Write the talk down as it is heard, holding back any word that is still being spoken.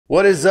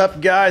What is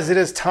up, guys? It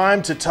is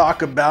time to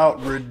talk about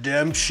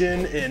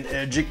redemption in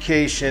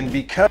education.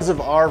 Because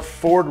of our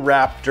Ford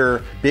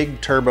Raptor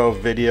big turbo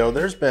video,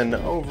 there's been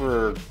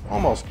over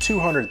almost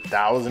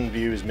 200,000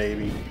 views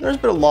maybe. There's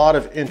been a lot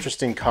of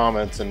interesting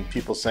comments and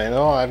people saying,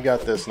 oh, I've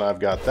got this and I've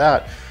got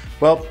that.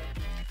 Well,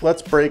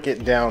 let's break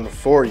it down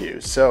for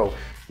you. So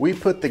we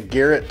put the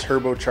Garrett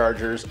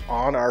turbochargers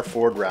on our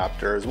Ford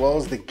Raptor, as well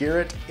as the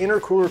Garrett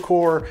intercooler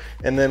core,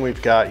 and then we've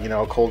got,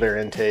 cold air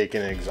intake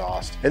and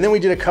exhaust. And then we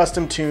did a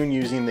custom tune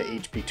using the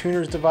HP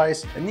Tuners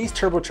device, and these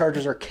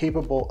turbochargers are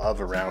capable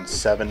of around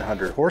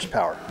 700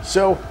 horsepower.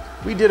 So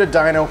we did a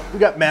dyno, we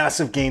got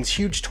massive gains,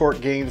 huge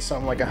torque gains,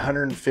 something like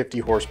 150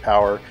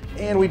 horsepower,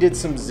 and we did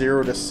some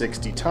 0 to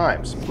 60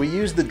 times. We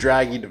used the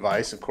draggy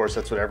device, of course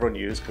that's what everyone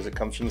used because it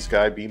comes from the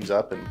sky, beams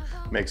up, and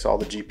makes all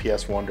the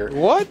GPS wonder.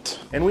 What?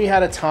 And we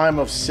had a time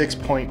of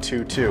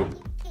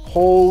 6.22.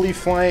 Holy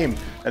flame!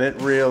 I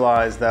didn't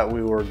realize that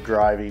we were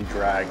driving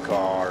drag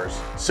cars.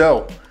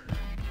 So,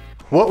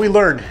 what we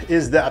learned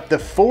is that the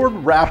Ford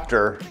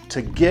Raptor,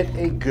 to get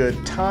a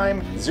good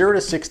time, 0 to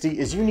 60,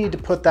 is you need to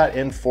put that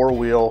in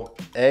four-wheel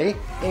A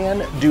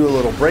and do a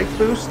little brake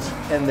boost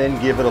and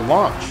then give it a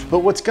launch. But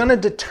what's gonna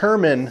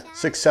determine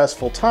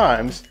successful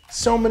times,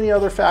 so many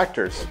other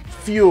factors.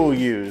 Fuel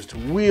used,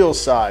 wheel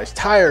size,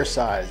 tire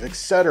size,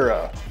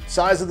 etc.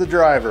 Size of the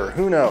driver,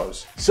 who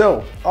knows?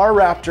 So our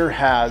Raptor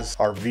has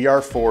our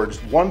VR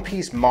forged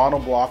one-piece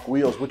monoblock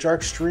wheels, which are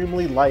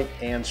extremely light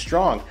and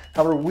strong.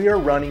 However, we are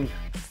running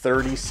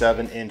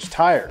 37-inch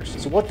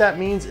tires. So what that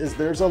means is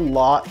there's a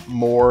lot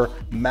more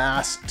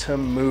mass to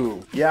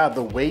move. Yeah,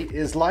 the weight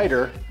is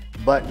lighter,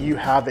 but you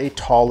have a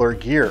taller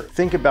gear.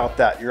 Think about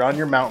that. You're on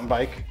your mountain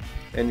bike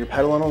and you're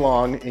pedaling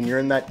along and you're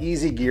in that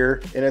easy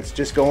gear and it's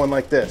just going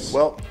like this.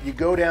 Well, you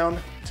go down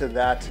to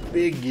that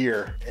big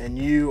gear and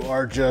you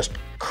are just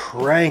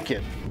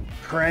cranking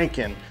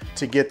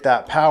to get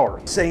that power.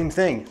 Same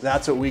thing,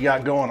 that's what we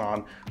got going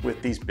on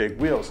with these big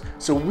wheels.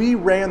 So we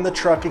ran the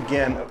truck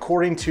again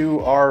according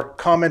to our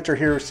commenter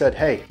here who said,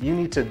 hey, you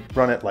need to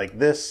run it like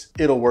this,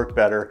 it'll work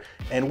better.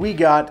 And we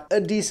got a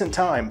decent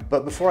time.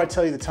 But before I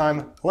tell you the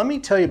time, let me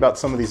tell you about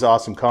some of these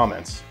awesome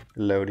comments.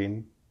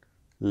 Loading,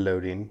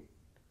 loading,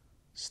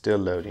 still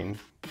loading.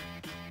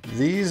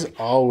 These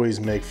always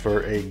make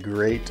for a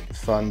great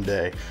fun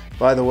day.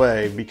 By the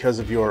way, because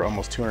of your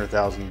almost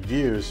 200,000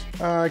 views,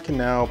 I can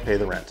now pay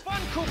the rent. Fun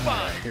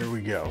coupon. Here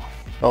we go.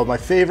 Oh, my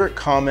favorite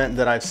comment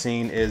that I've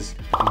seen is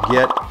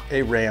get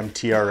a Ram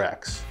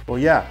TRX. Well,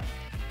 yeah,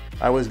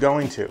 I was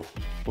going to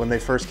when they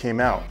first came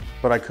out,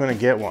 but I couldn't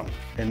get one.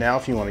 And now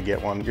if you want to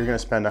get one, you're gonna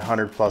spend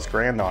 100+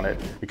 grand on it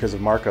because of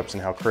markups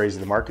and how crazy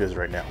the market is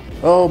right now.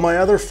 Oh, my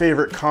other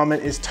favorite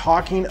comment is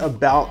talking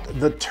about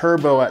the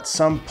turbo. At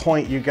some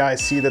point, you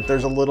guys see that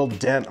there's a little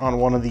dent on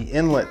one of the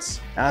inlets.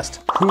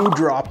 Asked, who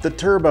dropped the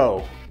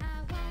turbo?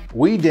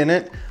 We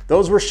didn't.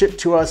 Those were shipped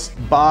to us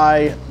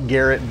by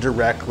Garrett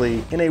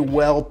directly in a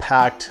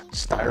well-packed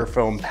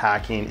styrofoam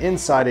packing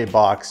inside a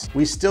box.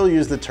 We still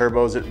use the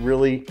turbos. It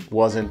really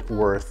wasn't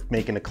worth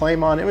making a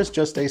claim on. It was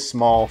just a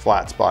small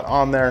flat spot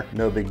on there.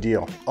 No big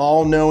deal.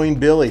 All-knowing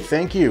Billy,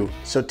 thank you.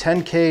 So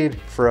 10K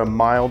for a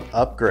mild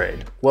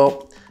upgrade.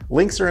 Well,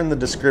 links are in the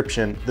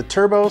description. The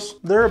turbos,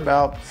 they're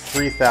about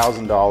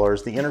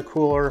 $3,000. The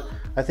intercooler,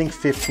 I think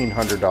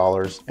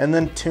 $1,500. And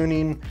then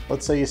tuning,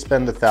 let's say you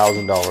spend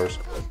 $1,000.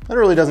 That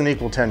really doesn't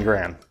equal 10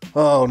 grand.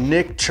 Oh,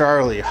 Nick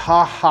Charlie,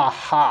 ha ha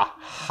ha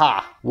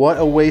ha. What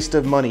a waste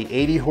of money.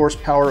 80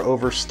 horsepower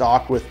over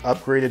stock with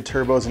upgraded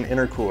turbos and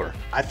intercooler.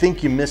 I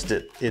think you missed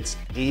it. It's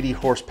 80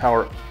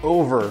 horsepower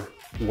over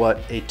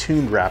what a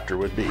tuned Raptor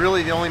would be.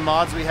 Really the only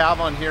mods we have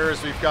on here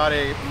is we've got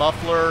a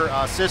muffler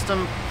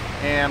system,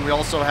 and we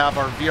also have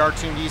our VR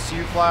tuned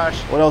ECU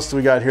flash. What else do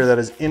we got here that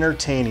is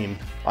entertaining?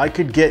 I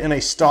could get in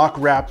a stock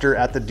Raptor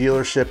at the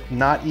dealership,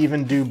 not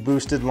even do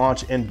boosted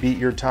launch and beat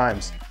your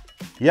times.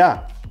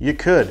 Yeah, you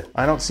could.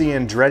 I don't see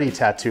Andretti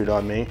tattooed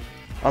on me.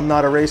 I'm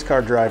not a race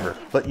car driver,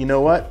 but you know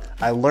what?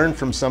 I learned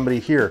from somebody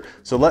here.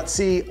 So let's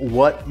see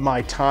what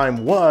my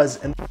time was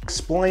and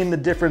explain the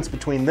difference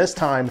between this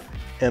time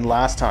and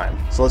last time.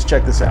 So let's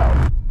check this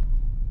out.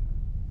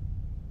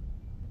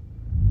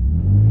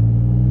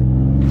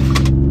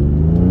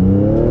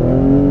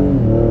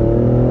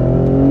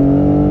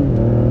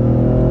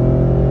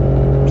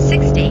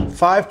 $60.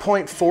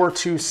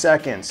 5.42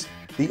 seconds.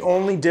 The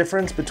only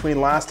difference between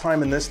last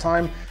time and this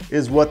time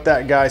is what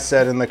that guy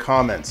said in the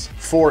comments.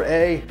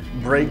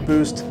 4A, brake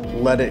boost,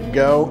 let it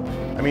go.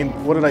 I mean,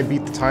 what did I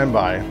beat the time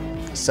by?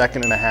 A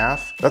second and a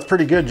half? That's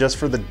pretty good just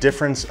for the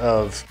difference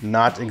of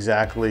not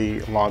exactly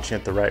launching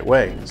it the right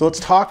way. So let's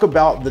talk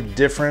about the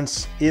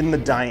difference in the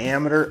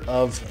diameter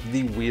of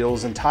the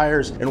wheels and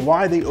tires and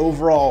why the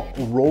overall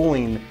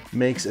rolling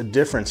makes a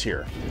difference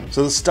here.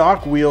 So the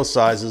stock wheel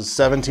size is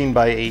 17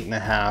 by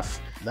 8.5.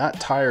 that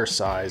tire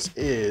size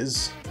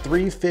is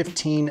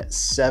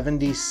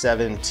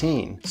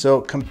 315/70/17.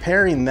 So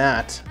comparing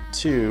that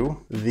to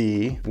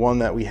the one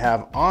that we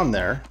have on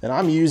there, and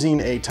I'm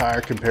using a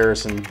tire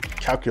comparison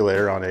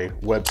calculator on a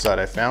website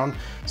I found.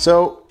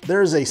 So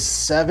there's a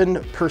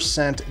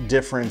 7%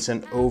 difference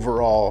in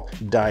overall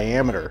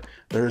diameter.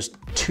 There's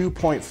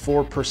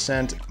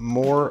 2.4%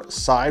 more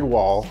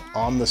sidewall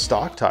on the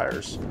stock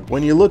tires.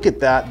 When you look at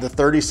that, the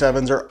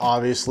 37s are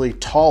obviously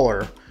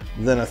taller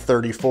than a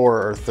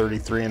 34 or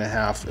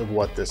 33.5 of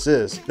what this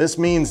is. This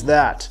means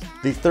that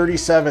the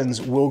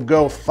 37s will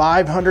go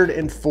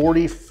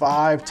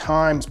 545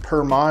 times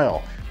per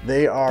mile.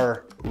 They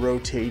are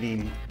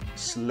rotating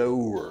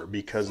slower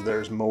because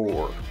there's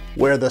more.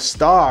 Where the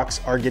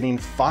stocks are getting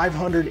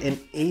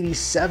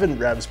 587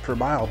 revs per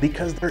mile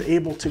because they're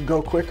able to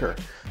go quicker.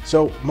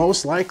 So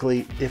most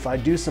likely, if I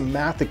do some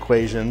math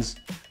equations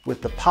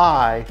with the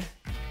pi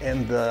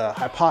and the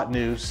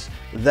hypotenuse,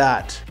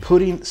 that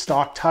putting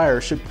stock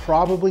tires should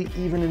probably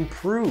even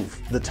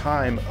improve the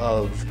time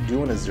of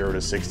doing a 0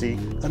 to 60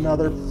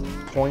 another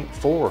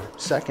 0.4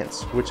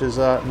 seconds, which is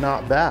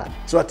not bad.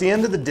 So at the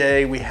end of the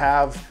day, we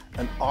have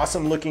an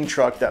awesome looking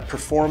truck that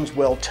performs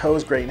well,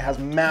 tows great, and has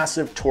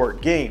massive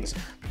torque gains.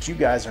 But you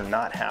guys are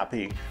not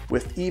happy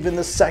with even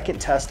the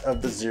second test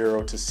of the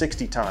 0 to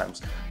 60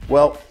 times.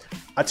 Well,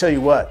 I tell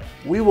you what,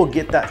 we will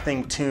get that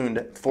thing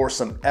tuned for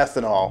some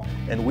ethanol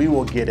and we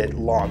will get it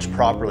launched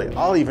properly.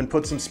 I'll even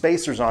put some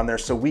spacers on there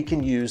so we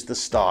can use the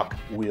stock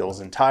wheels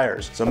and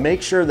tires. So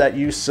make sure that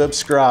you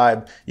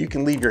subscribe. You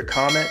can leave your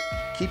comment,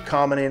 keep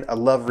commenting. I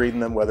love reading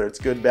them, whether it's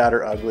good, bad,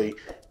 or ugly.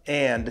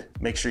 And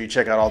make sure you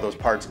check out all those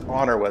parts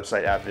on our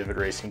website at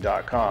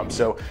vividracing.com.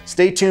 So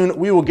stay tuned.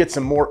 We will get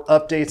some more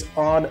updates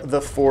on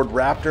the Ford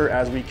Raptor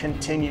as we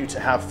continue to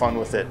have fun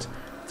with it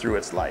through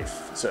its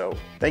life. So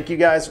thank you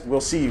guys.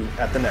 We'll see you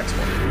at the next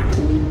one.